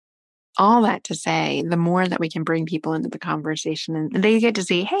all that to say, the more that we can bring people into the conversation and they get to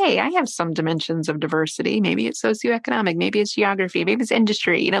see, hey, I have some dimensions of diversity. Maybe it's socioeconomic, maybe it's geography, maybe it's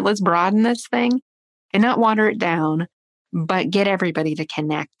industry. Let's broaden this thing and not water it down, but get everybody to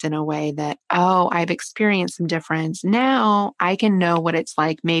connect in a way that, oh, I've experienced some difference. Now I can know what it's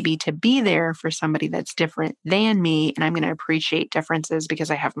like maybe to be there for somebody that's different than me. And I'm going to appreciate differences because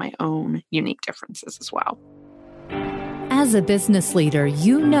I have my own unique differences as well. As a business leader,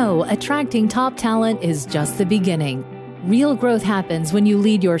 you know attracting top talent is just the beginning. Real growth happens when you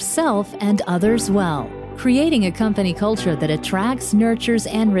lead yourself and others well, creating a company culture that attracts, nurtures,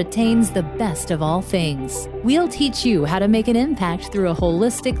 and retains the best of all things. We'll teach you how to make an impact through a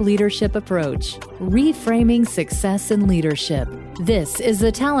holistic leadership approach, reframing success in leadership. This is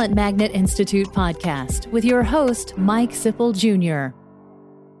the Talent Magnet Institute podcast with your host, Mike Sipple Jr.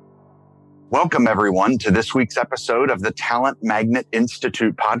 Welcome, everyone, to this week's episode of the Talent Magnet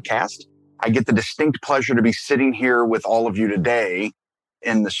Institute podcast. I get the distinct pleasure to be sitting here with all of you today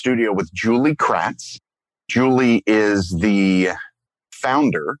in the studio with Julie Kratz. Julie is the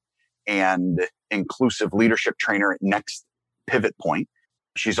founder and inclusive leadership trainer at Next Pivot Point.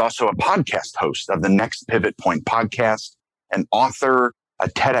 She's also a podcast host of the Next Pivot Point podcast, an author, a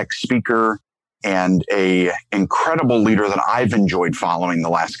TEDx speaker, and an incredible leader that I've enjoyed following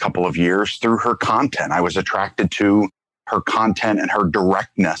the last couple of years through her content. I was attracted to her content and her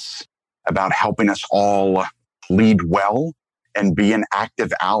directness about helping us all lead well and be an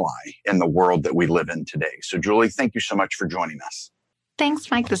active ally in the world that we live in today. So, Julie, thank you so much for joining us. Thanks,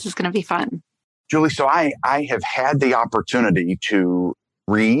 Mike. This is going to be fun. Julie, so I have had the opportunity to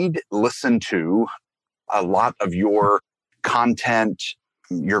read, listen to a lot of your content,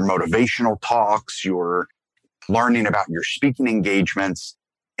 your motivational talks, your learning about your speaking engagements,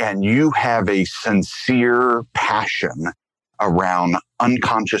 and you have a sincere passion around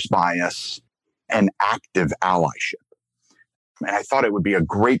unconscious bias and active allyship. And I thought it would be a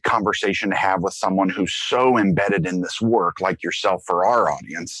great conversation to have with someone who's so embedded in this work like yourself for our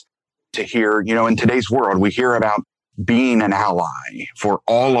audience to hear, in today's world, we hear about being an ally for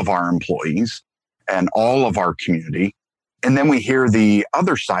all of our employees and all of our community. And then we hear the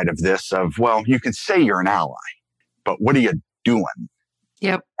other side of this of, well, you can say you're an ally, but what are you doing?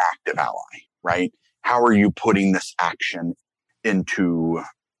 Yep. Active ally, right? How are you putting this action into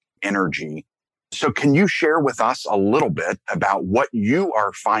energy? So can you share with us a little bit about what you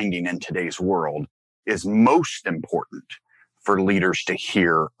are finding in today's world is most important for leaders to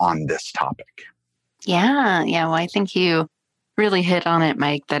hear on this topic? Yeah. Well, I think you really hit on it,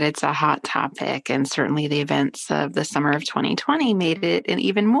 Mike, that it's a hot topic. And certainly the events of the summer of 2020 made it an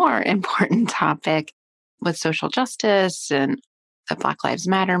even more important topic with social justice and the Black Lives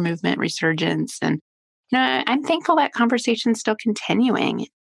Matter movement resurgence. And, I'm thankful that conversation's still continuing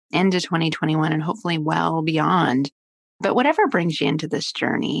into 2021 and hopefully well beyond. But whatever brings you into this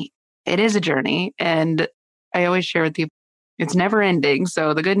journey, it is a journey. And I always share with you, it's never ending.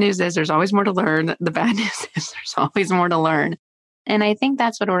 So the good news is there's always more to learn. The bad news is there's always more to learn. And I think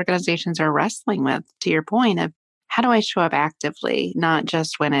that's what organizations are wrestling with, to your point of how do I show up actively, not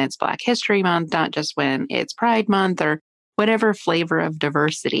just when it's Black History Month, not just when it's Pride Month, or whatever flavor of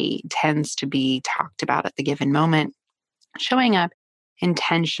diversity tends to be talked about at the given moment, showing up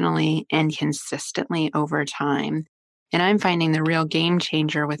intentionally and consistently over time. And I'm finding the real game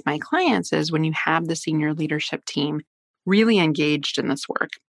changer with my clients is when you have the senior leadership team really engaged in this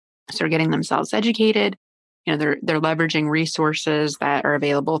work. So they're getting themselves educated. They're leveraging resources that are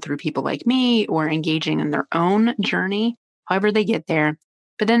available through people like me or engaging in their own journey, however they get there.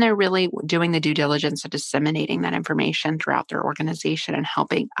 But then they're really doing the due diligence of disseminating that information throughout their organization and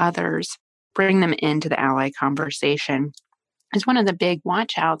helping others bring them into the ally conversation. Is one of the big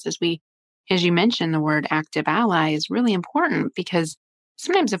watch outs as you mentioned, the word active ally is really important because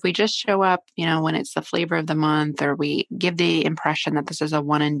sometimes if we just show up, when it's the flavor of the month, or we give the impression that this is a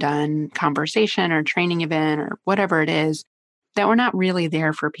one and done conversation or training event or whatever it is, that we're not really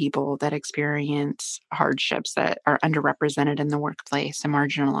there for people that experience hardships that are underrepresented in the workplace and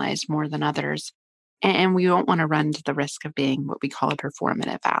marginalized more than others. And we don't want to run to the risk of being what we call a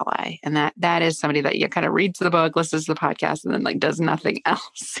performative ally. And that is somebody that you kind of reads the book, listens to the podcast, and then does nothing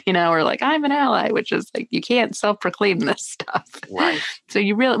else, or I'm an ally, which is you can't self-proclaim this stuff. Right. So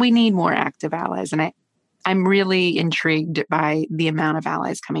we need more active allies. And I'm really intrigued by the amount of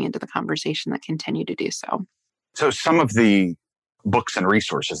allies coming into the conversation that continue to do so. So some of the books and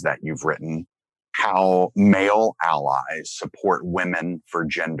resources that you've written, how male allies support women for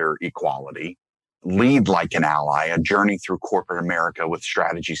gender equality, Lead Like an Ally, a journey through corporate America with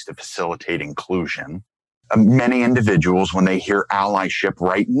strategies to facilitate inclusion, Many individuals, when they hear allyship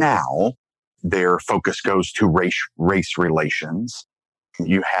right now, their focus goes to race relations.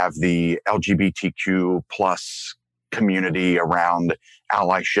 You have the LGBTQ plus community around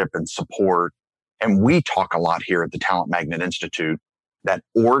allyship and support. And we talk a lot here at the Talent Magnet Institute that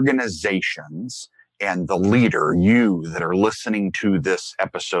organizations and the leader, you that are listening to this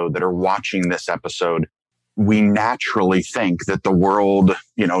episode, that are watching this episode, we naturally think that the world,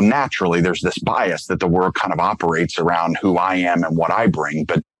 naturally there's this bias that the world kind of operates around who I am and what I bring.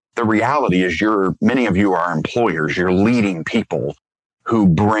 But the reality is many of you are employers, you're leading people who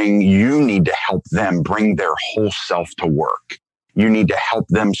you need to help them bring their whole self to work. You need to help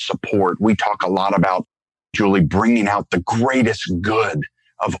them support. We talk a lot about, Julie, bringing out the greatest good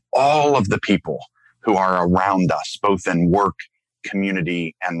of all of the people who are around us, both in work,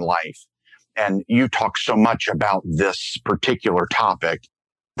 community, and life. And you talk so much about this particular topic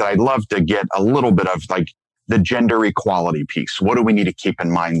that I'd love to get a little bit of like the gender equality piece. What do we need to keep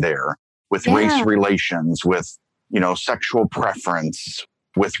in mind there with race relations, with, sexual preference,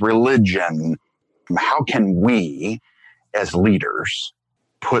 with religion? How can we as leaders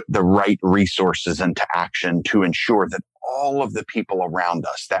put the right resources into action to ensure that all of the people around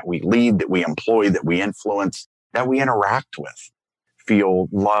us that we lead, that we employ, that we influence, that we interact with feel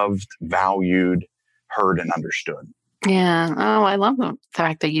loved, valued, heard, and understood? Yeah. Oh, I love the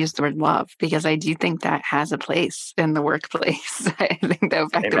fact that you used the word love, because I do think that has a place in the workplace. I think the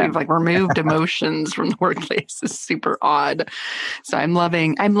fact that we've removed emotions from the workplace is super odd. So I'm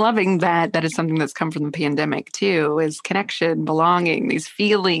loving that is something that's come from the pandemic too, is connection, belonging, these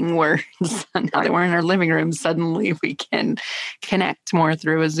feeling words. Now that we're in our living room, suddenly we can connect more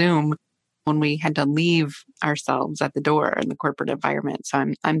through a Zoom when we had to leave ourselves at the door in the corporate environment.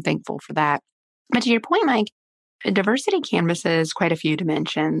 So I'm thankful for that. But to your point, Mike, diversity canvases quite a few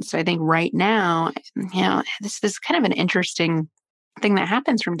dimensions. So I think right now, this is kind of an interesting thing that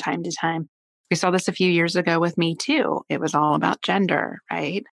happens from time to time. We saw this a few years ago with Me Too. It was all about gender,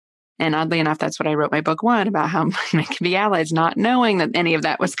 right? And oddly enough, that's what I wrote my book one about, how women can be allies, not knowing that any of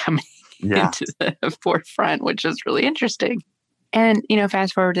that was coming into the forefront, which is really interesting. And,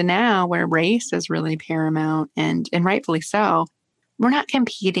 fast forward to now where race is really paramount, and rightfully so. We're not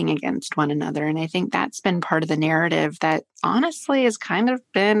competing against one another. And I think that's been part of the narrative that honestly has kind of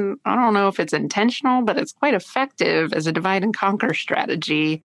been, I don't know if it's intentional, but it's quite effective as a divide and conquer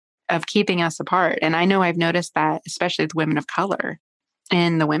strategy of keeping us apart. And I know I've noticed that, especially with women of color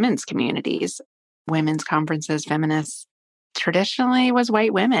in the women's communities, women's conferences, feminists, traditionally was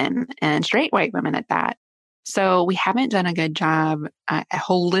white women and straight white women at that. So we haven't done a good job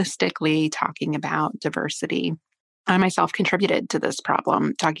holistically talking about diversity. I myself contributed to this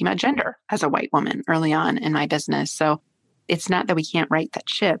problem, talking about gender as a white woman early on in my business. So it's not that we can't right that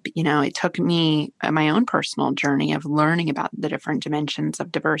ship. It took me my own personal journey of learning about the different dimensions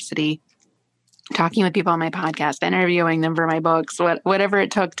of diversity, talking with people on my podcast, interviewing them for my books, whatever it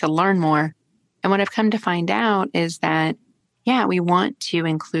took to learn more. And what I've come to find out is that, we want to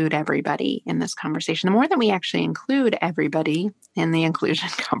include everybody in this conversation. The more that we actually include everybody in the inclusion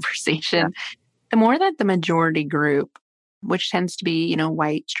conversation, the more that the majority group, which tends to be,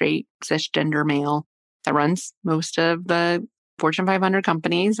 white, straight, cisgender male, that runs most of the Fortune 500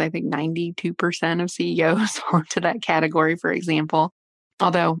 companies. I think 92% of CEOs fall into that category, for example.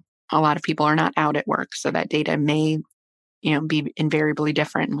 Although a lot of people are not out at work, so that data may, be invariably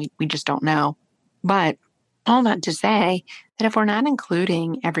different, and we just don't know. But all that to say that if we're not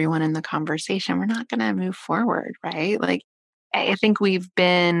including everyone in the conversation, we're not going to move forward, right? Like, I think we've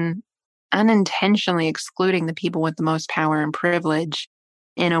been unintentionally excluding the people with the most power and privilege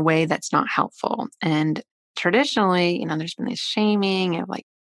in a way that's not helpful. And traditionally, there's been this shaming of like,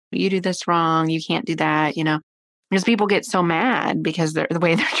 you do this wrong, you can't do that, because people get so mad because the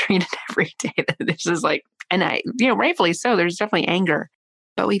way they're treated every day. This is like, and rightfully so, there's definitely anger.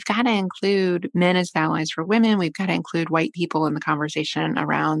 But we've got to include men as allies for women. We've got to include white people in the conversation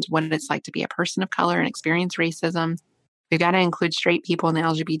around what it's like to be a person of color and experience racism. We've got to include straight people in the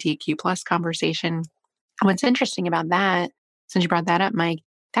LGBTQ plus conversation. And what's interesting about that, since you brought that up, Mike,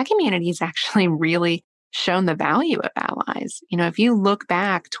 that community has actually really shown the value of allies. If you look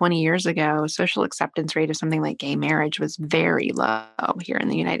back 20 years ago, social acceptance rate of something like gay marriage was very low here in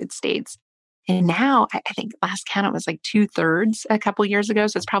the United States. And now I think last count, it was like 2/3 a couple years ago.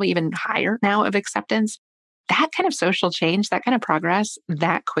 So it's probably even higher now of acceptance. That kind of social change, that kind of progress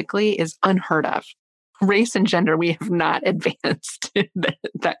that quickly is unheard of. Race and gender, we have not advanced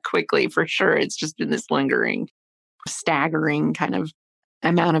that quickly for sure. It's just been this lingering, staggering kind of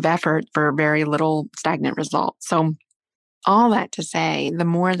amount of effort for very little stagnant results. So all that to say, the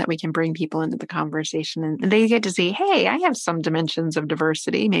more that we can bring people into the conversation and they get to see, hey, I have some dimensions of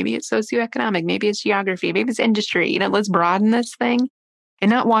diversity. Maybe it's socioeconomic, maybe it's geography, maybe it's industry. Let's broaden this thing and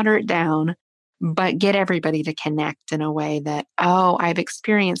not water it down, but get everybody to connect in a way that, oh, I've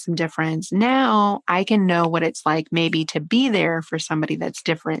experienced some difference. Now I can know what it's like maybe to be there for somebody that's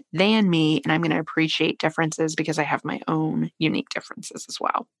different than me. And I'm going to appreciate differences because I have my own unique differences as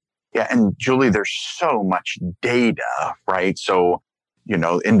well. Yeah. And Julie, there's so much data, right? So,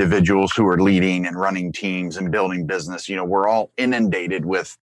 individuals who are leading and running teams and building business, we're all inundated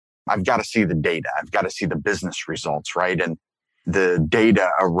with, I've got to see the data. I've got to see the business results, right? And the data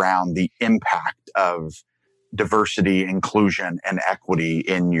around the impact of diversity, inclusion, and equity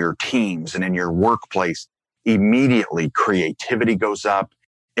in your teams and in your workplace, immediately creativity goes up,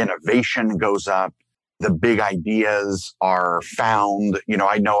 innovation goes up. The big ideas are found.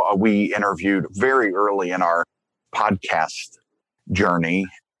 I know we interviewed very early in our podcast journey,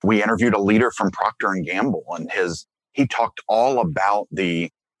 we interviewed a leader from Procter and Gamble, and he talked all about the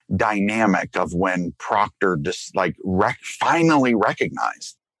dynamic of when Procter just finally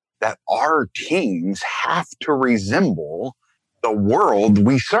recognized that our teams have to resemble the world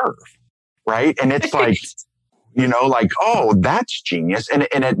we serve, right? And it's oh, that's genius. And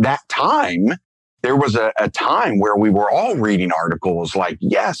at that time, there was a time where we were all reading articles like,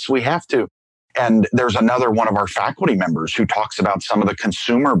 yes, we have to. And there's another one of our faculty members who talks about some of the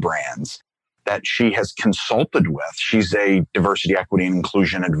consumer brands that she has consulted with. She's a diversity, equity, and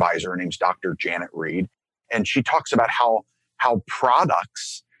inclusion advisor. Her name's Dr. Janet Reed. And she talks about how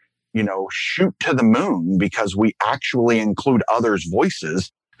products, shoot to the moon because we actually include others'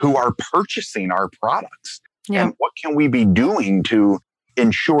 voices who are purchasing our products. Yeah. And what can we be doing to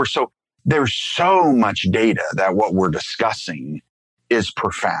ensure? So there's so much data that what we're discussing is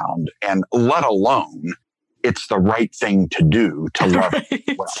profound, and let alone it's the right thing to do to love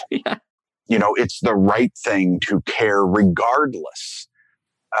well. Yeah. It's the right thing to care regardless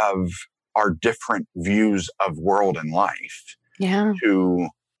of our different views of world and life. Yeah. To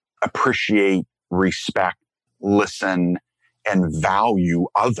appreciate, respect, listen, and value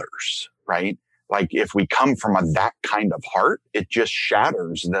others, right? Like if we come from that kind of heart, it just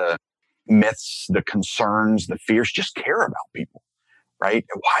shatters the myths, the concerns, the fears. Just care about people, right?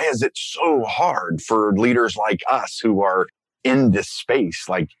 Why is it so hard for leaders like us who are in this space?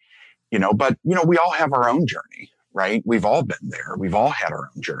 But we all have our own journey, right? We've all been there. We've all had our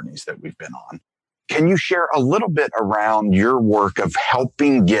own journeys that we've been on. Can you share a little bit around your work of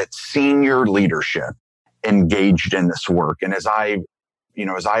helping get senior leadership engaged in this work? And as I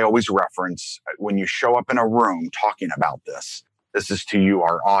always reference, when you show up in a room talking about this is to you,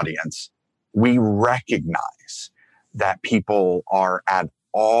 our audience, we recognize that people are at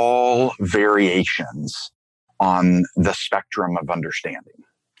all variations on the spectrum of understanding.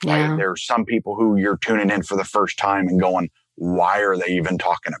 Yeah. Right? There's some people who you're tuning in for the first time and going, why are they even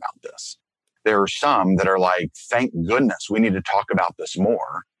talking about this? There are some that are like, thank goodness we need to talk about this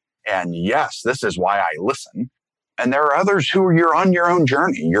more. And yes, this is why I listen. And there are others who you're on your own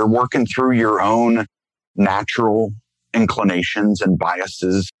journey. You're working through your own natural inclinations and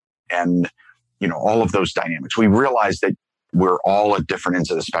biases and, all of those dynamics. We realize that we're all at different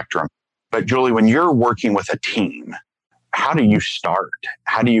ends of the spectrum. But Julie, when you're working with a team, how do you start?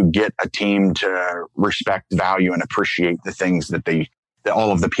 How do you get a team to respect, value, and appreciate the things that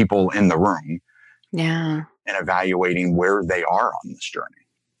all of the people in the room? Yeah. And evaluating where they are on this journey.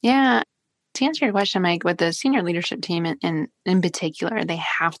 Yeah. To answer your question, Mike, with the senior leadership team in particular, they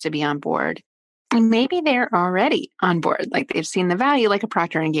have to be on board. And maybe they're already on board. Like they've seen the value, like a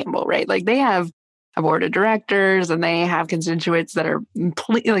Procter and Gamble, right? Like they have a board of directors and they have constituents that are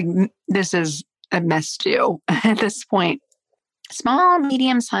this is a mess too at this point. Small,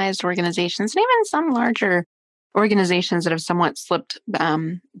 medium-sized organizations, and even some larger organizations that have somewhat slipped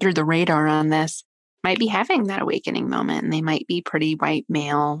through the radar on this might be having that awakening moment. And they might be pretty white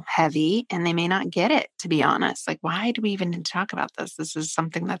male heavy, and they may not get it, to be honest. Like, why do we even need to talk about this? This is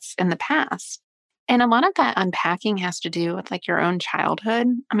something that's in the past. And a lot of that unpacking has to do with your own childhood.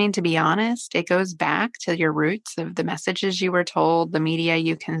 I mean, to be honest, it goes back to your roots of the messages you were told, the media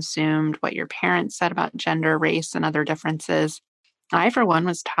you consumed, what your parents said about gender, race, and other differences. I, for one,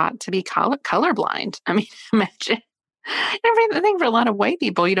 was taught to be colorblind. I mean, imagine. I think for a lot of white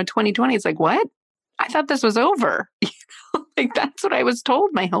people, 2020 is like, what? I thought this was over. That's what I was told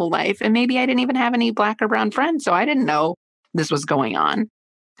my whole life. And maybe I didn't even have any Black or brown friends, so I didn't know this was going on.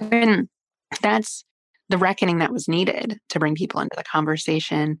 And that's the reckoning that was needed to bring people into the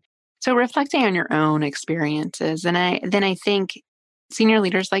conversation. So reflecting on your own experiences. And I think senior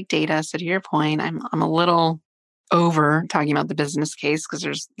leaders like data. So to your point, I'm a little over talking about the business case because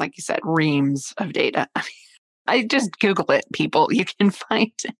there's, like you said, reams of data. I just Google it, people. You can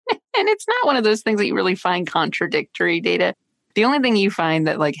find, and it's not one of those things that you really find contradictory data. The only thing you find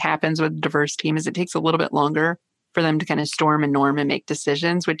that like happens with a diverse team is it takes a little bit longer for them to kind of storm and norm and make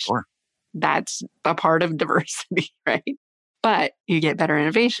decisions, which Sure. that's a part of diversity, right? But you get better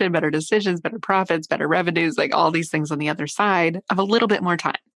innovation, better decisions, better profits, better revenues, like all these things on the other side of a little bit more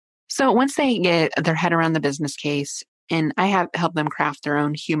time. So once they get their head around the business case, and I have helped them craft their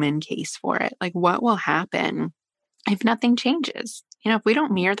own human case for it, like what will happen if nothing changes? If we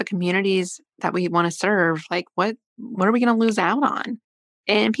don't mirror the communities that we want to serve, like what are we going to lose out on?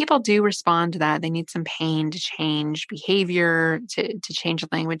 And people do respond to that. They need some pain to change behavior, to change the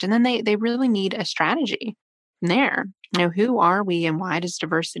language. And then they really need a strategy from there. Who are we and why does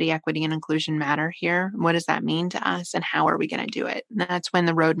diversity, equity, and inclusion matter here? What does that mean to us? And how are we going to do it? And that's when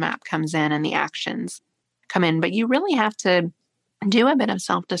the roadmap comes in and the actions come in. But you really have to do a bit of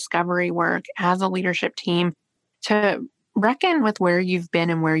self-discovery work as a leadership team to reckon with where you've been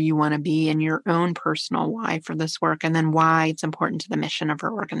and where you want to be and your own personal why for this work, and then why it's important to the mission of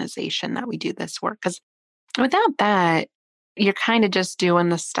our organization that we do this work. Because without that, you're kind of just doing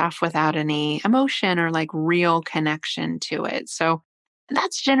the stuff without any emotion or like real connection to it. So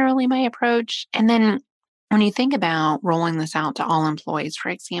that's generally my approach. And then when you think about rolling this out to all employees, for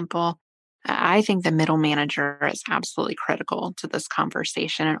example, I think the middle manager is absolutely critical to this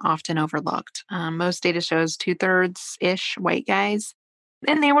conversation and often overlooked. Most data shows 2/3-ish white guys.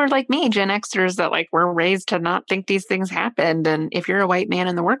 And they were like me, Gen Xers that like were raised to not think these things happened. And if you're a white man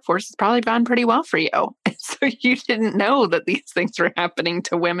in the workforce, it's probably gone pretty well for you. So you didn't know that these things were happening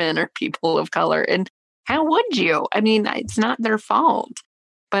to women or people of color. And how would you? I mean, it's not their fault.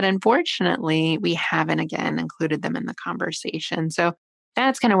 But unfortunately, we haven't, again, included them in the conversation. So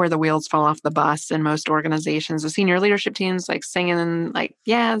that's kind of where the wheels fall off the bus in most organizations. The senior leadership teams like singing like,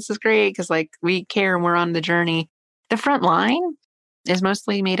 yeah, this is great because like we care and we're on the journey. The front line is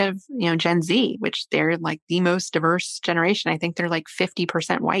mostly made of, Gen Z, which they're like the most diverse generation. I think they're like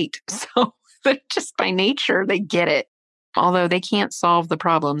 50% white. So just by nature, they get it. Although they can't solve the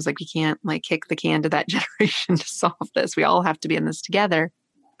problems. Like we can't like kick the can to that generation to solve this. We all have to be in this together.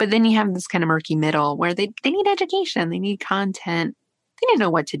 But then you have this kind of murky middle where they need education. They need content. They didn't know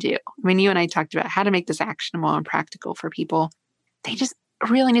what to do. I mean, you and I talked about how to make this actionable and practical for people. They just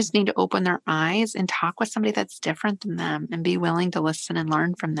really just need to open their eyes and talk with somebody that's different than them and be willing to listen and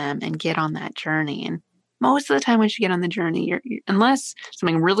learn from them and get on that journey. And most of the time, once you get on the journey, you're unless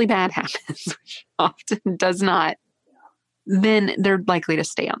something really bad happens, which often does not, then they're likely to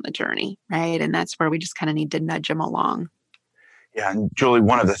stay on the journey, right? And that's where we just kind of need to nudge them along. Yeah, and Julie,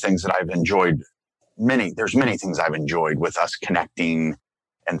 one of the things that I've enjoyed there's many things I've enjoyed with us connecting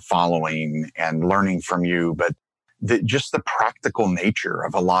and following and learning from you, but just the practical nature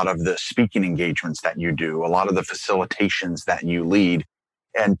of a lot of the speaking engagements that you do, a lot of the facilitations that you lead.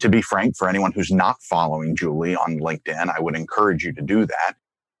 And to be frank, for anyone who's not following Julie on LinkedIn, I would encourage you to do that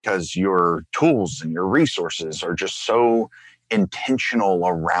because your tools and your resources are just so intentional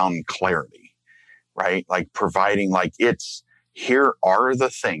around clarity, right? Like providing here are the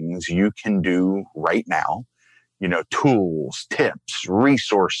things you can do right now, tools, tips,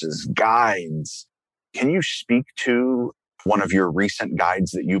 resources, guides. Can you speak to one of your recent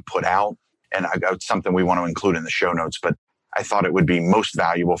guides that you put out? And I got something we want to include in the show notes, but I thought it would be most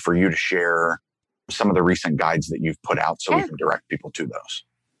valuable for you to share some of the recent guides that you've put out so we can direct people to those.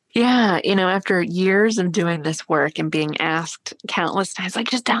 Yeah. After years of doing this work and being asked countless times, like,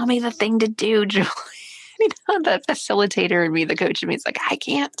 just tell me the thing to do, Julie. The facilitator and me, the coach in me, it's like, I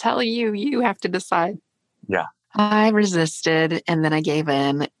can't tell you. You have to decide. Yeah. I resisted and then I gave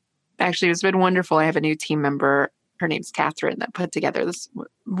in. Actually, it's been wonderful. I have a new team member. Her name's Catherine that put together this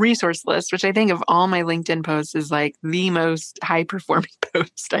resource list, which I think of all my LinkedIn posts is like the most high performing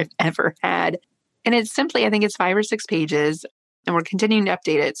post I've ever had. And it's simply, I think it's 5 or 6 pages and we're continuing to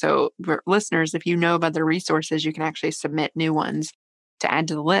update it. So for listeners, if you know about the resources, you can actually submit new ones to add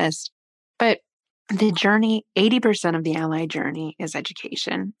to the list. But the journey, 80% of the ally journey is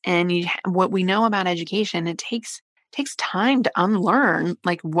education. And what we know about education, it takes time to unlearn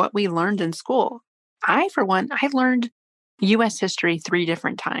like what we learned in school. I learned U.S. history 3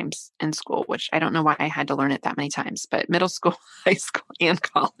 different times in school, which I don't know why I had to learn it that many times, but middle school, high school, and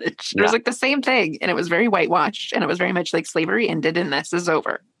college. It was like the same thing. And it was very whitewashed. And it was very much like slavery ended and this is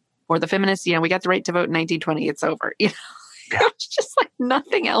over. Or the feminists, we got the right to vote in 1920. It's over. It's just like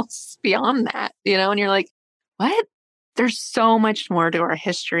nothing else beyond that, and you're like, what? There's so much more to our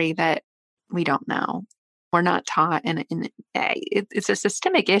history that we don't know. We're not taught. And it's a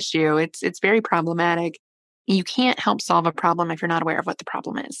systemic issue. It's very problematic. You can't help solve a problem if you're not aware of what the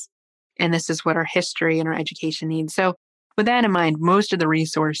problem is. And this is what our history and our education needs. So with that in mind, most of the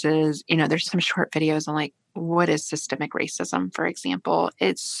resources, there's some short videos on like, what is systemic racism, for example?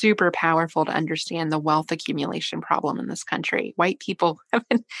 It's super powerful to understand the wealth accumulation problem in this country. White people have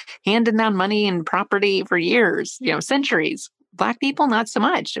been handing down money and property for years, centuries. Black people, not so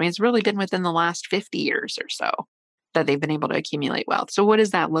much. I mean, it's really been within the last 50 years or so that they've been able to accumulate wealth. So what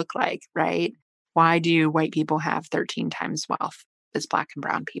does that look like, right? Why do white people have 13 times wealth as Black and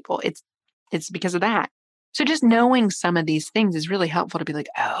brown people? It's because of that. So just knowing some of these things is really helpful to be like,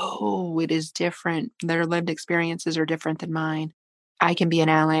 oh, it is different. Their lived experiences are different than mine. I can be an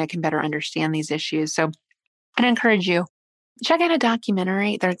ally. I can better understand these issues. So I'd encourage you, check out a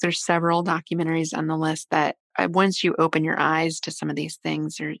documentary. There's several documentaries on the list that once you open your eyes to some of these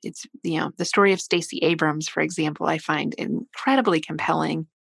things, it's, the story of Stacey Abrams, for example, I find incredibly compelling.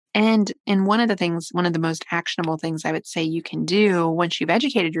 And one of the most actionable things I would say you can do once you've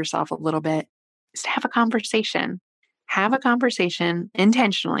educated yourself a little bit is to have a conversation. Have a conversation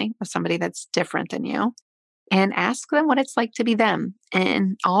intentionally with somebody that's different than you and ask them what it's like to be them.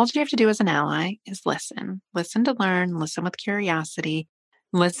 And all you have to do as an ally is listen. Listen to learn, listen with curiosity,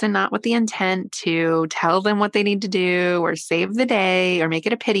 listen not with the intent to tell them what they need to do or save the day or make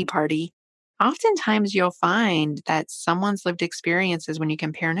it a pity party. Oftentimes you'll find that someone's lived experiences, when you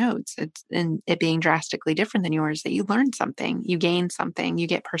compare notes, it being drastically different than yours, that you learn something, you gain something, you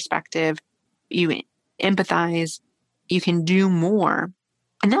get perspective, you empathize, you can do more.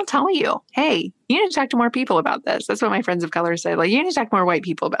 And they'll tell you, hey, you need to talk to more people about this. That's what my friends of color say. Like, you need to talk to more white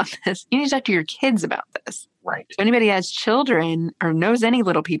people about this. You need to talk to your kids about this. Right. If anybody has children or knows any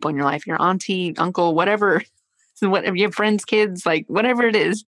little people in your life, your auntie, uncle, whatever, if you have friends, kids, like whatever it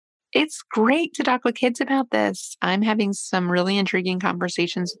is, it's great to talk with kids about this. I'm having some really intriguing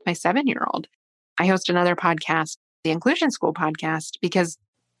conversations with my 7-year-old. I host another podcast, the Inclusion School podcast, because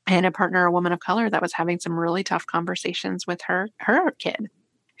I had a partner, a woman of color, that was having some really tough conversations with her kid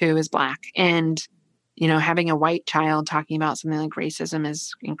who is Black. And, having a white child talking about something like racism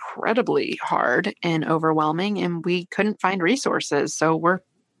is incredibly hard and overwhelming. And we couldn't find resources. So we're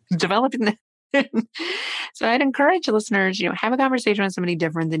developing that. So I'd encourage listeners, have a conversation with somebody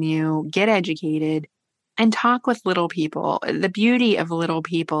different than you, get educated, and talk with little people. The beauty of little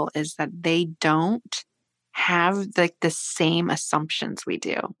people is that they don't have the same assumptions we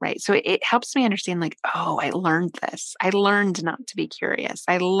do, right? So it helps me understand like, oh, I learned this. I learned not to be curious.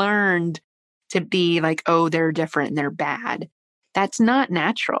 I learned to be like, oh, they're different and they're bad. That's not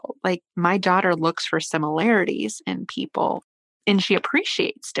natural. Like my daughter looks for similarities in people and she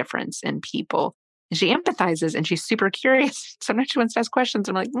appreciates difference in people. And she empathizes and she's super curious. Sometimes she wants to ask questions.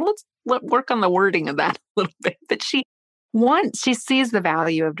 I'm like, well, let's work on the wording of that a little bit. But she sees the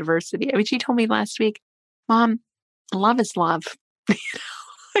value of diversity. I mean, she told me last week, Mom, love is love.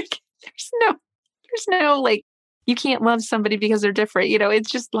 Like there's no like, you can't love somebody because they're different. It's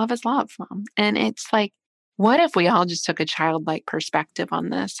just love is love, Mom. And it's like, what if we all just took a childlike perspective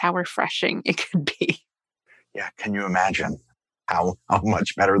on this? How refreshing it could be. Yeah. Can you imagine how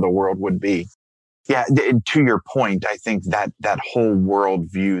much better the world would be? Yeah. To your point, I think that whole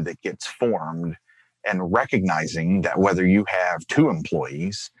worldview that gets formed and recognizing that whether you have 2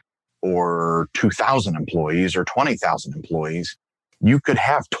 employees or 2,000 employees or 20,000 employees, you could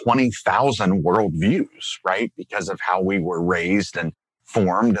have 20,000 worldviews, right? Because of how we were raised and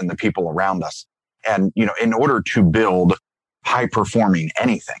formed and the people around us. And, in order to build high performing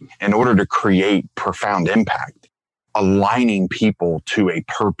anything, in order to create profound impact, aligning people to a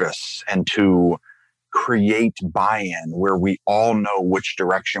purpose and to create buy-in where we all know which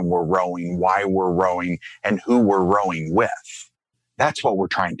direction we're rowing, why we're rowing, and who we're rowing with. That's what we're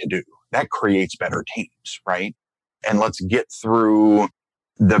trying to do. That creates better teams, right? And let's get through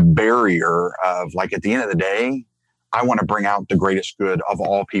the barrier of like, at the end of the day, I want to bring out the greatest good of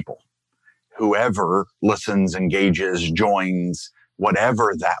all people. Whoever listens, engages, joins,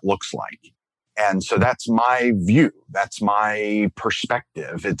 whatever that looks like. And so that's my view. That's my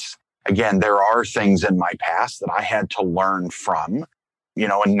perspective. It's, again, there are things in my past that I had to learn from,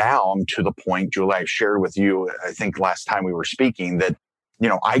 and now I'm to the point, Julie, I shared with you, I think last time we were speaking, that,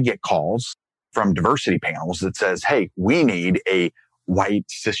 I get calls from diversity panels that says, hey, we need a white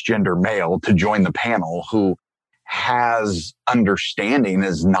cisgender male to join the panel who has understanding,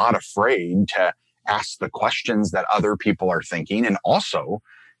 is not afraid to ask the questions that other people are thinking, and also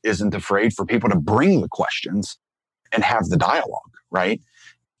isn't afraid for people to bring the questions and have the dialogue, right?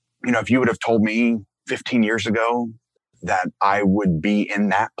 If you would have told me 15 years ago that I would be in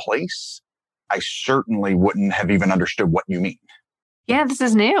that place, I certainly wouldn't have even understood what you mean. Yeah, this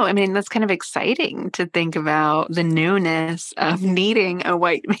is new. I mean, that's kind of exciting to think about the newness of needing a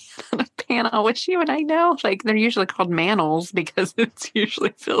white man on a panel, which you and I know, like they're usually called manels because it's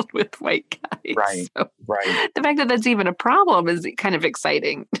usually filled with white guys. Right. So Right. the fact that that's even a problem is kind of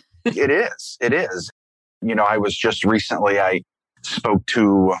exciting. It is. It is. I was just recently, I spoke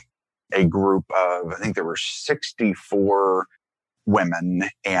to a group of, I think there were 64 women,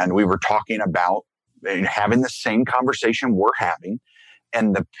 and we were talking about having the same conversation we're having.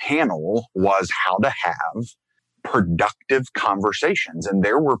 And the panel was how to have productive conversations. And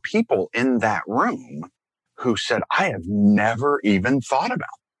there were people in that room who said, I have never even thought about,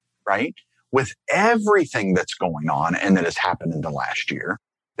 right? With everything that's going on and that has happened in the last year,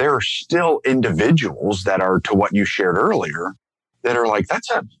 there are still individuals that are, to what you shared earlier, that are like, that's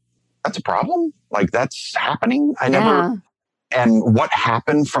a problem. Like, that's happening. And what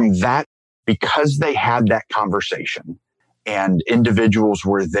happened from that, because they had that conversation and individuals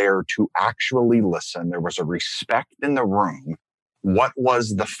were there to actually listen, there was a respect in the room. What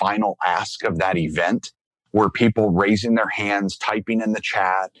was the final ask of that event? Were people raising their hands, typing in the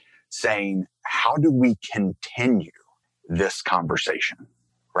chat, saying, how do we continue this conversation,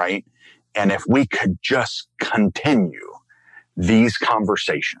 right? And if we could just continue these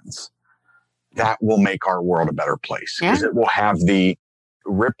conversations, that will make our world a better place, because it will have the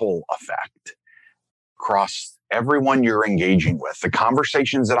ripple effect across everyone you're engaging with. The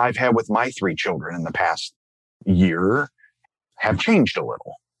conversations that I've had with my 3 children in the past year have changed a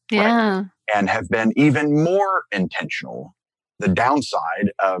little. Yeah. Right? And have been even more intentional. The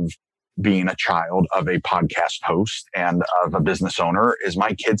downside of being a child of a podcast host and of a business owner is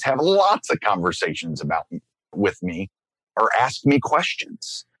my kids have lots of conversations with me or ask me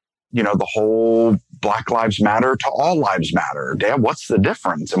questions. The whole Black Lives Matter to all lives matter. Dad, what's the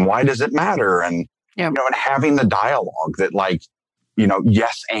difference and why does it matter? And, and having the dialogue that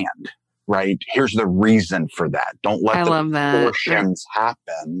yes, and right. Here's the reason for that. Don't let the distortions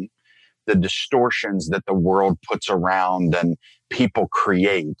happen. The distortions that the world puts around and people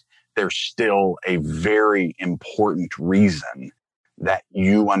create. There's still a very important reason that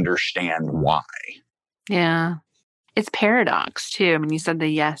you understand why. Yeah. It's paradox too. I mean, you said the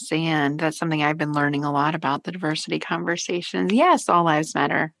yes, and that's something I've been learning a lot about the diversity conversations. Yes, all lives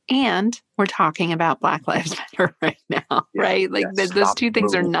matter. And we're talking about Black Lives Matter right now, right? Like those two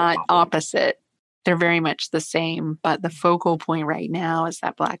things are not opposite. They're very much the same. But the focal point right now is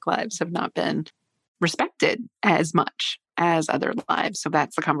that Black lives have not been respected as much as other lives. So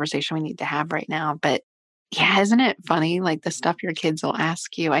that's the conversation we need to have right now. But yeah, isn't it funny? Like the stuff your kids will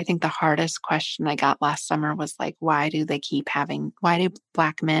ask you. I think the hardest question I got last summer was like, why do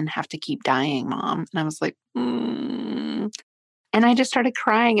Black men have to keep dying, Mom? And I was like, And I just started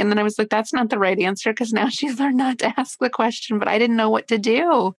crying. And then I was like, that's not the right answer, because now she's learned not to ask the question, but I didn't know what to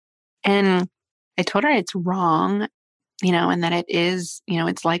do. And I told her it's wrong, and that it is,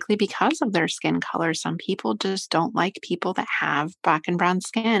 it's likely because of their skin color. Some people just don't like people that have black and brown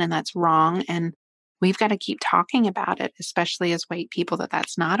skin, and that's wrong. And we've got to keep talking about it, especially as white people,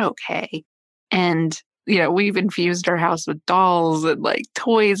 that's not okay. And, we've infused our house with dolls and like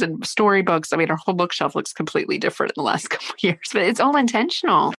toys and storybooks. I mean, our whole bookshelf looks completely different in the last couple of years, but it's all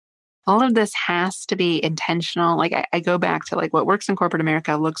intentional. All of this has to be intentional. Like I go back to like what works in corporate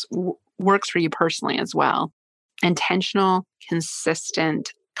America works for you personally as well. Intentional,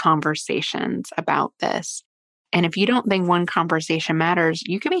 consistent conversations about this. And if you don't think one conversation matters,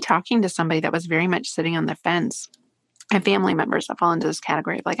 you could be talking to somebody that was very much sitting on the fence. I have family members that fall into this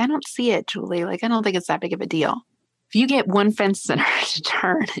category of like, I don't see it, Julie. Like, I don't think it's that big of a deal. If you get one fence sitter to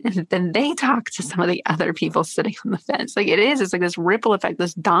turn and then they talk to some of the other people sitting on the fence, it's like this ripple effect,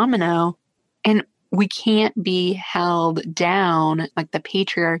 this domino. And we can't be held down. Like the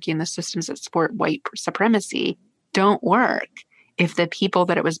patriarchy and the systems that support white supremacy don't work if the people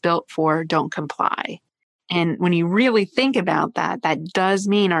that it was built for don't comply. And when you really think about that, that does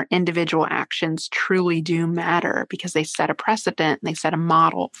mean our individual actions truly do matter, because they set a precedent and they set a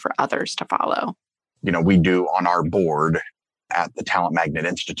model for others to follow. We do on our board at the Talent Magnet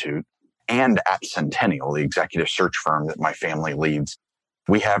Institute and at Centennial, the executive search firm that my family leads.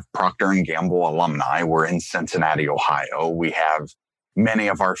 We have Procter & Gamble alumni. We're in Cincinnati, Ohio. We have many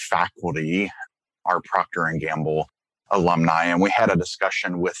of our faculty are Procter & Gamble alumni. And we had a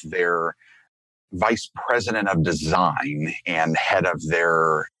discussion with their vice president of design and head of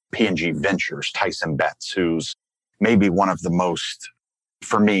their P&G Ventures, Tyson Betts, who's maybe one of the most,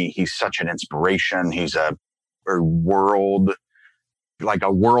 for me, he's such an inspiration. He's a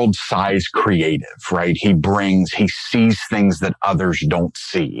world-size creative, right? He sees things that others don't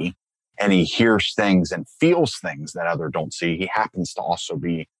see. and he hears things and feels things that others don't see. He happens to also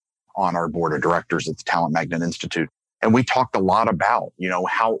be on our board of directors at the Talent Magnet Institute. And we talked a lot about,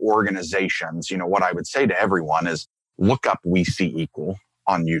 how organizations, what I would say to everyone is look up We See Equal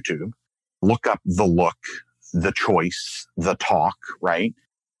on YouTube, look up The Look, The Choice, The Talk, right?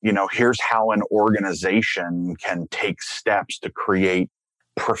 Here's how an organization can take steps to create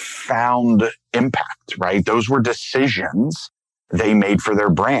profound impact, right? Those were decisions they made for their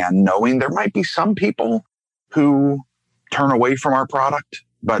brand, knowing there might be some people who turn away from our product,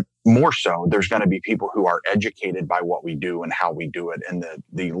 but more so, there's going to be people who are educated by what we do and how we do it and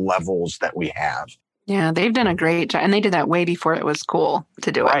the levels that we have. Yeah, they've done a great job. And they did that way before it was cool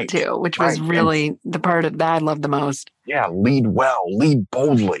to do it too, which was really the part of that I love the most. Yeah, lead well, lead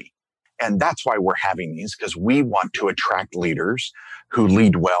boldly. And that's why we're having these, because we want to attract leaders who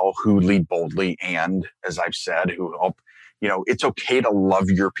lead well, who lead boldly, and as I've said, who help, it's okay to love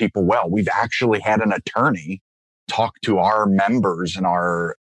your people well. We've actually had an attorney talk to our members in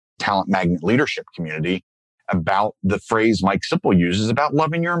our Talent Magnet leadership community about the phrase Mike Sipple uses about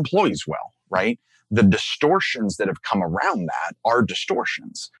loving your employees well, right? The distortions that have come around that are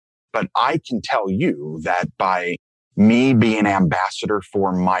distortions. But I can tell you that by me being ambassador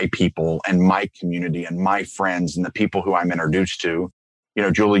for my people and my community and my friends and the people who I'm introduced to,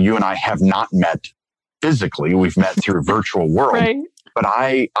 Julie, you and I have not met physically. We've met through virtual world. Right. But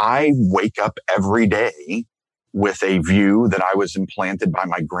I wake up every day with a view that I was implanted by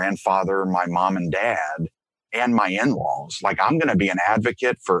my grandfather, my mom and dad, and my in-laws. Like, I'm going to be an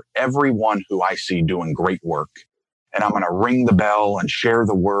advocate for everyone who I see doing great work. And I'm going to ring the bell and share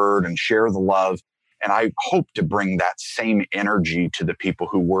the word and share the love. And I hope to bring that same energy to the people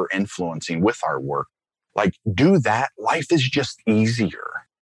who we're influencing with our work. Like, do that. Life is just easier.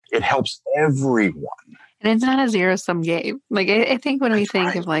 It helps everyone. And it's not a zero-sum game. Like, I think when we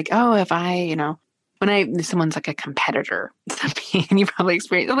think of like, oh, if I, when someone's like a competitor to me, and you probably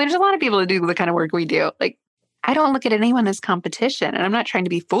experience, there's a lot of people who do the kind of work we do. Like, I don't look at anyone as competition, and I'm not trying to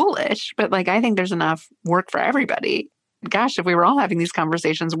be foolish, but like, I think there's enough work for everybody. Gosh, if we were all having these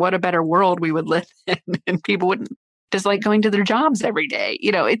conversations, what a better world we would live in, and people wouldn't just like going to their jobs every day.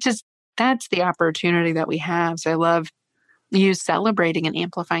 It's just, that's the opportunity that we have. So I love you celebrating and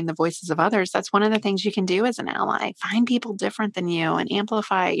amplifying the voices of others. That's one of the things you can do as an ally. Find people different than you and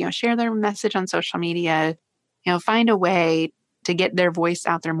amplify, share their message on social media, find a way to get their voice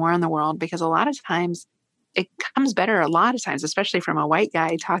out there more in the world, because a lot of times it comes better especially from a white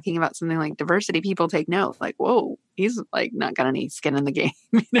guy talking about something like diversity. People take note, like, whoa, he's like not got any skin in the game.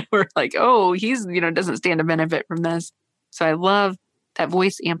 Or like, oh, he's, doesn't stand to benefit from this. So I love that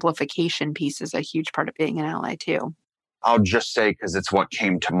voice amplification piece is a huge part of being an ally too. I'll just say, because it's what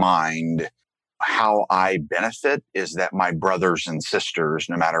came to mind, how I benefit is that my brothers and sisters,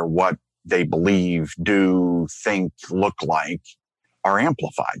 no matter what they believe, do, think, look like, are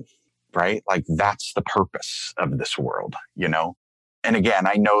amplified, right? Like, that's the purpose of this world, And again,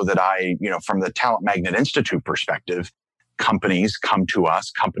 I know that from the Talent Magnet Institute perspective, companies come to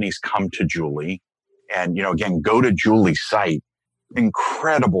us, companies come to Julie, and, again, go to Julie's site.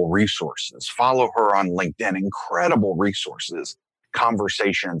 Incredible resources. Follow her on LinkedIn. Incredible resources,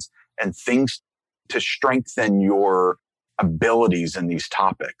 conversations, and things to strengthen your abilities in these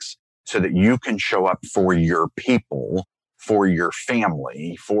topics so that you can show up for your people, for your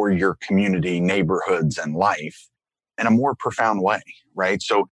family, for your community, neighborhoods, and life in a more profound way, right?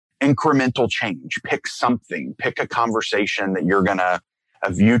 So incremental change. Pick something. Pick a conversation that a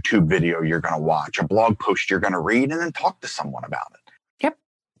YouTube video you're going to watch, a blog post you're going to read, and then talk to someone about it. Yep.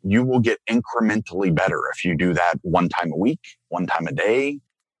 You will get incrementally better if you do that one time a week, one time a day,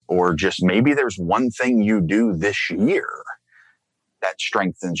 or just maybe there's one thing you do this year that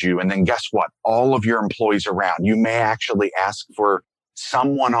strengthens you. And then guess what? All of your employees around, you may actually ask for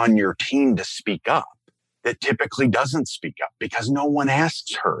someone on your team to speak up that typically doesn't speak up because no one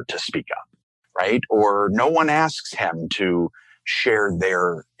asks her to speak up, right? Or no one asks him to share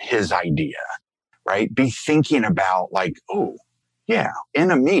his idea, right? Be thinking about like, oh, yeah,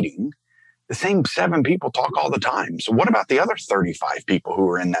 in a meeting, the same 7 people talk all the time. So what about the other 35 people who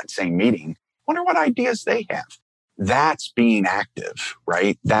are in that same meeting? Wonder what ideas they have. That's being active,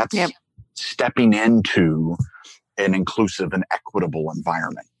 right? That's stepping into an inclusive and equitable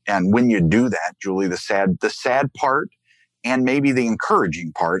environment. And when you do that, Julie, the sad part and maybe the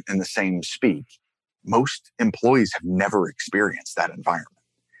encouraging part in the same speak, most employees have never experienced that environment,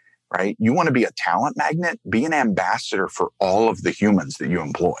 right? You want to be a talent magnet, be an ambassador for all of the humans that you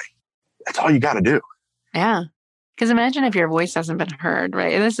employ. That's all you got to do. Yeah. Because imagine if your voice hasn't been heard,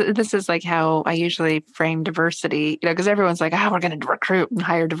 right? And this is like how I usually frame diversity, because everyone's like, we're going to recruit and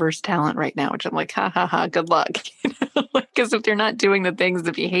hire diverse talent right now, which I'm like, ha, ha, ha, good luck. Because if they're not doing the things,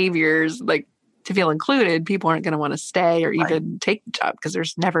 the behaviors, like to feel included, people aren't going to want to stay or even take the job because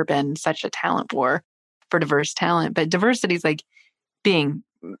there's never been such a talent war for diverse talent. But diversity is like being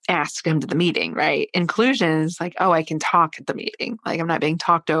asked to come to the meeting, right? Inclusion is like, I can talk at the meeting. Like I'm not being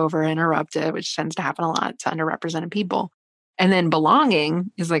talked over, interrupted, which tends to happen a lot to underrepresented people. And then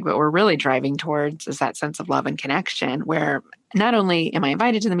belonging is like what we're really driving towards, is that sense of love and connection, where not only am I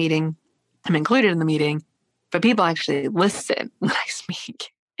invited to the meeting, I'm included in the meeting, but people actually listen when I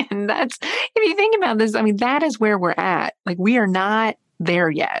speak. And that's, if you think about this, I mean, that is where we're at. Like we are not there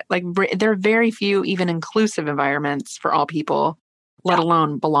yet. Like there are very few even inclusive environments for all people, let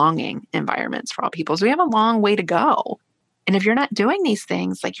alone belonging environments for all people. So we have a long way to go. And if you're not doing these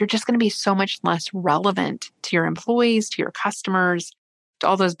things, like you're just going to be so much less relevant to your employees, to your customers, to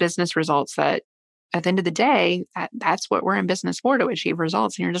all those business results that at the end of the day, that's what we're in business for, to achieve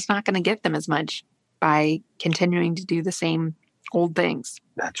results. And you're just not going to get them as much by continuing to do the same old things.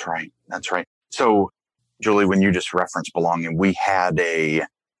 That's right. That's right. So, Julie, when you just referenced belonging, we had a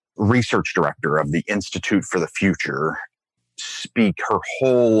research director of the Institute for the Future speak. Her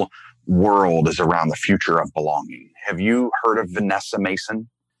whole world is around the future of belonging. Have you heard of Vanessa Mason?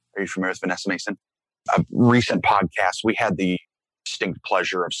 Are you familiar with Vanessa Mason? A recent podcast, we had the distinct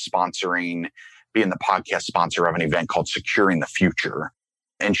pleasure of being the podcast sponsor of an event called Securing the Future.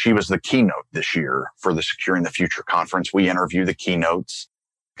 And she was the keynote this year for the Securing the Future conference. We interview the keynotes,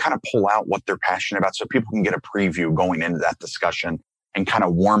 kind of pull out what they're passionate about so people can get a preview going into that discussion and kind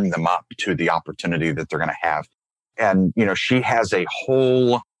of warm them up to the opportunity that they're going to have. And, she has a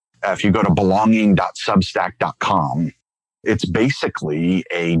whole, if you go to belonging.substack.com, it's basically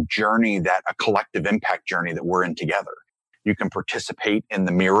a collective impact journey that we're in together. You can participate in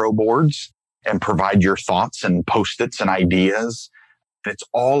the Miro boards and provide your thoughts and post-its and ideas. It's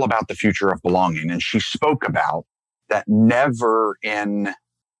all about the future of belonging. And she spoke about that never in,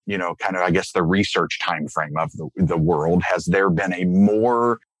 kind of, I guess, the research time frame of the world has there been a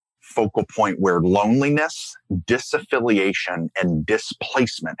more focal point where loneliness, disaffiliation, and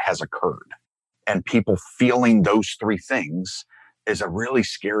displacement has occurred. And people feeling those three things is a really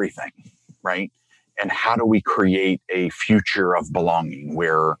scary thing, right? And how do we create a future of belonging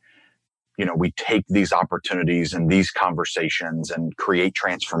where, we take these opportunities and these conversations and create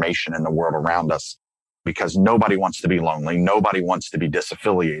transformation in the world around us? Because nobody wants to be lonely, nobody wants to be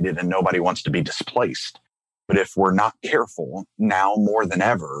disaffiliated, and nobody wants to be displaced. But if we're not careful, now more than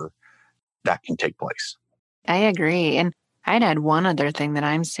ever, that can take place. I agree. And I'd add one other thing that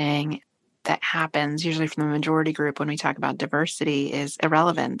I'm saying that happens usually from the majority group when we talk about diversity is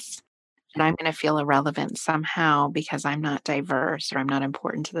irrelevance. And I'm going to feel irrelevant somehow because I'm not diverse or I'm not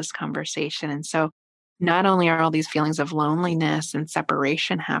important to this conversation. And so not only are all these feelings of loneliness and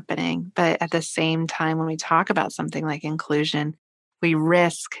separation happening, but at the same time, when we talk about something like inclusion, we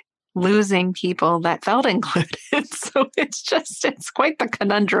risk losing people that felt included. So it's quite the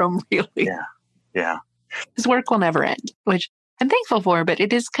conundrum, really. Yeah. This work will never end, which I'm thankful for, but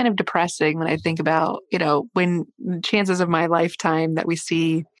it is kind of depressing when I think about, when chances of my lifetime that we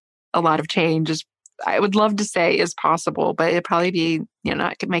see a lot of change I would love to say is possible, but it'd probably be,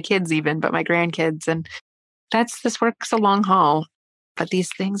 not my kids even, but my grandkids. And this work's a long haul, but these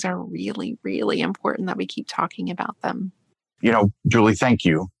things are really, really important that we keep talking about them. Julie, thank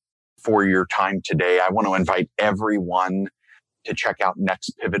you for your time today. I want to invite everyone to check out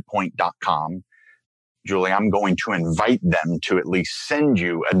nextpivotpoint.com. Julie, I'm going to invite them to at least send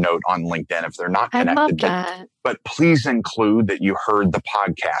you a note on LinkedIn if they're not connected. I love that. But please include that you heard the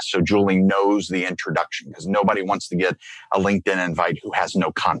podcast so Julie knows the introduction, because nobody wants to get a LinkedIn invite who has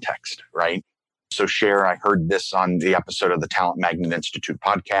no context, right? So share, I heard this on the episode of the Talent Magnet Institute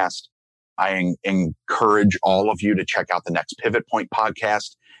podcast. I encourage all of you to check out the Next Pivot Point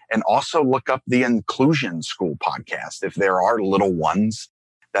podcast and also look up the Inclusion School podcast. If there are little ones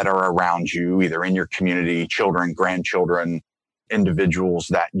that are around you, either in your community, children, grandchildren, individuals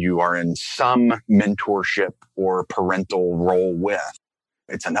that you are in some mentorship or parental role with,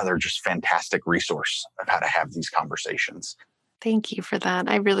 it's another just fantastic resource of how to have these conversations. Thank you for that.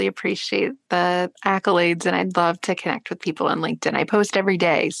 I really appreciate the accolades, and I'd love to connect with people on LinkedIn. I post every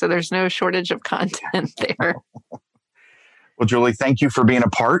day, so there's no shortage of content there. Well, Julie, thank you for being a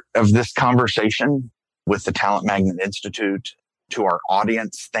part of this conversation with the Talent Magnet Institute. To our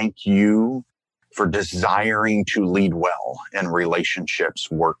audience, thank you for desiring to lead well in relationships,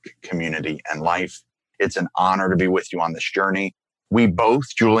 work, community, and life. It's an honor to be with you on this journey.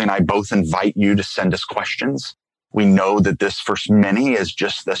 Julie and I both invite you to send us questions We know that this for many is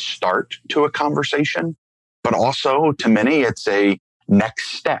just the start to a conversation, but also to many, it's a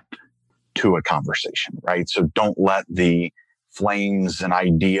next step to a conversation, right? So don't let the flames and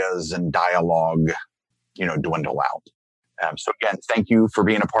ideas and dialogue, dwindle out. So again, thank you for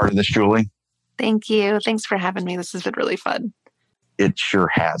being a part of this, Julie. Thank you. Thanks for having me. This has been really fun. It sure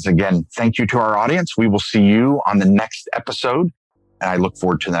has. Again, thank you to our audience. We will see you on the next episode, and I look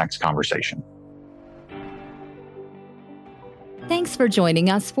forward to the next conversation. Thanks for joining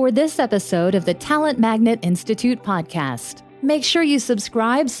us for this episode of the Talent Magnet Institute podcast. Make sure you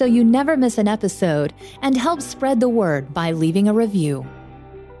subscribe so you never miss an episode, and help spread the word by leaving a review.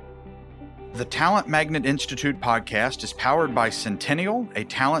 The Talent Magnet Institute podcast is powered by Centennial, a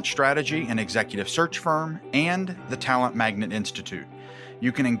talent strategy and executive search firm, and the Talent Magnet Institute.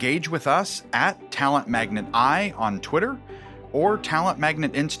 You can engage with us at Talent Magnet I on Twitter or Talent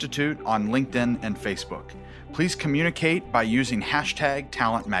Magnet Institute on LinkedIn and Facebook. Please communicate by using hashtag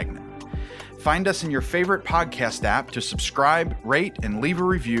Talent Magnet. Find us in your favorite podcast app to subscribe, rate, and leave a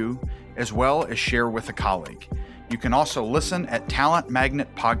review, as well as share with a colleague. You can also listen at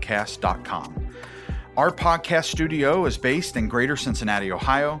talentmagnetpodcast.com. Our podcast studio is based in Greater Cincinnati,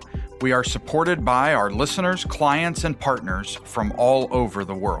 Ohio. We are supported by our listeners, clients, and partners from all over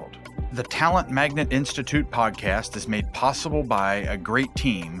the world. The Talent Magnet Institute podcast is made possible by a great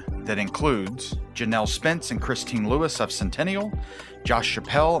team that includes Janelle Spence and Christine Lewis of Centennial, Josh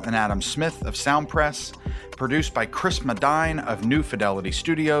Chappelle and Adam Smith of Soundpress, produced by Chris Medine of New Fidelity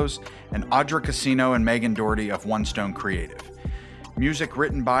Studios, and Audra Casino and Megan Doherty of One Stone Creative. Music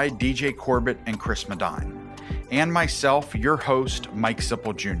written by DJ Corbett and Chris Medine. And myself, your host, Mike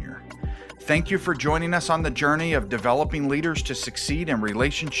Sipple Jr. Thank you for joining us on the journey of developing leaders to succeed in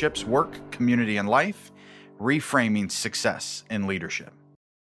relationships, work, community, and life, reframing success in leadership.